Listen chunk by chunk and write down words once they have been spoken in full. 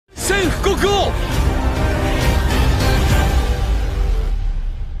戦布告を。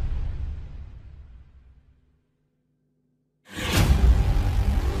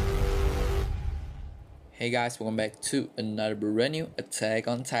 Hey guys, welcome back to another brand new Attack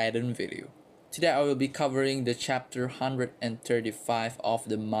on Titan video. Today I will be covering the chapter 135 of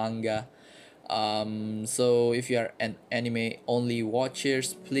the manga. So if you are an anime only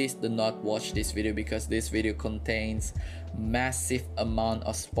watchers, please do not watch this video because this video contains massive amount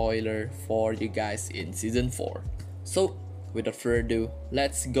of spoiler for you guys in season 4. So without further ado,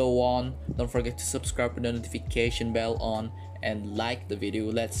 let's go on. Don't forget to subscribe with the notification bell on and like the video.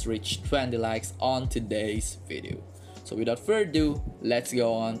 Let's reach 20 likes on today's video. So without further ado, let's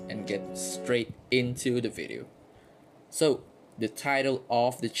go on and get straight into the video. So the title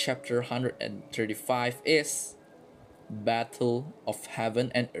of the chapter 135 is Battle of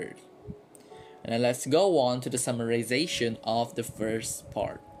Heaven and Earth. And then let's go on to the summarization of the first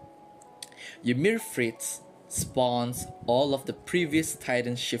part. Ymir Fritz spawns all of the previous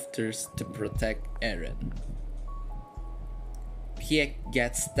Titan shifters to protect Eren. Pieck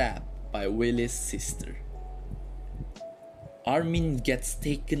gets stabbed by Willie's sister. Armin gets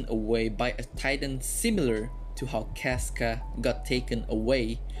taken away by a Titan similar to how Casca got taken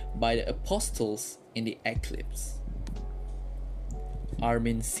away by the Apostles in the Eclipse.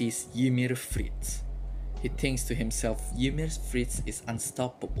 Armin sees Ymir Fritz. He thinks to himself, Ymir Fritz is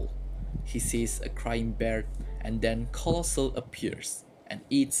unstoppable. He sees a crying bear and then Colossal appears and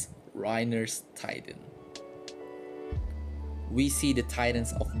eats Reiner's Titan. We see the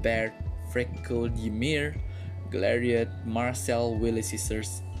Titans of Baird, Freckled Ymir, Galariot, Marcel, Willy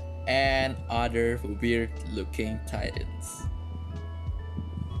Scissors, and other weird-looking Titans.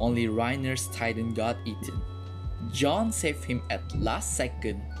 Only Reiner's Titan got eaten. John saved him at last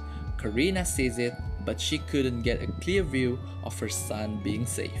second. Karina sees it, but she couldn't get a clear view of her son being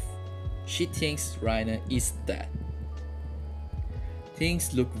safe. She thinks Reiner is dead.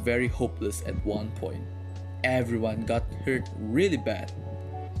 Things look very hopeless at one point. Everyone got hurt really bad.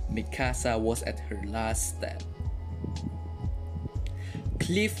 Mikasa was at her last stand.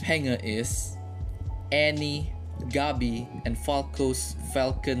 Cliffhanger is Annie, Gabi, and Falco's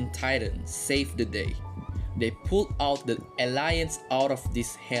Falcon Titan saved the day. They pulled out the Alliance out of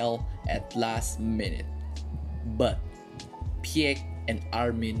this hell at last minute. But Pieck and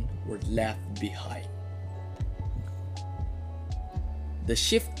Armin were left behind. The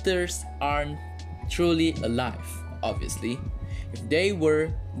shifters aren't truly alive, obviously. If they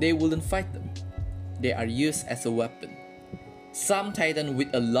were, they wouldn't fight them. They are used as a weapon. Some Titan with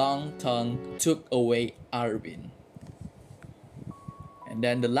a long tongue took away Armin. And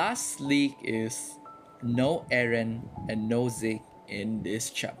then the last leak is no Eren and no Zeke in this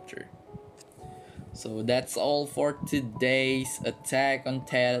chapter. So that's all for today's Attack on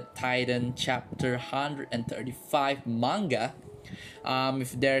Titan chapter 135 manga.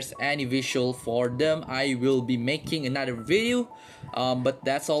 If there's any visual for them, I will be making another video. But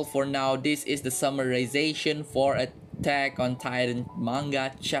that's all for now. This is the summarization for Attack on Titan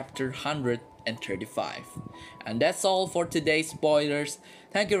manga chapter 135. And that's all for today's spoilers.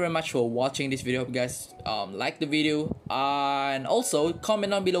 Thank you very much for watching this video. Hope you guys like the video, and also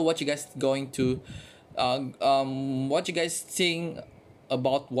comment down below what you guys going to what you guys think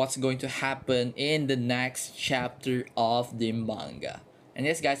about what's going to happen in the next chapter of the manga. And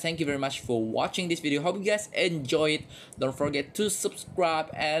yes guys, thank you very much for watching this video. Hope you guys enjoy it. Don't forget to subscribe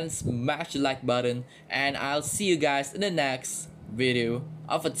and smash the like button, and I'll see you guys in the next video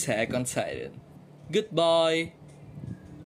of Attack on Titan. Goodbye.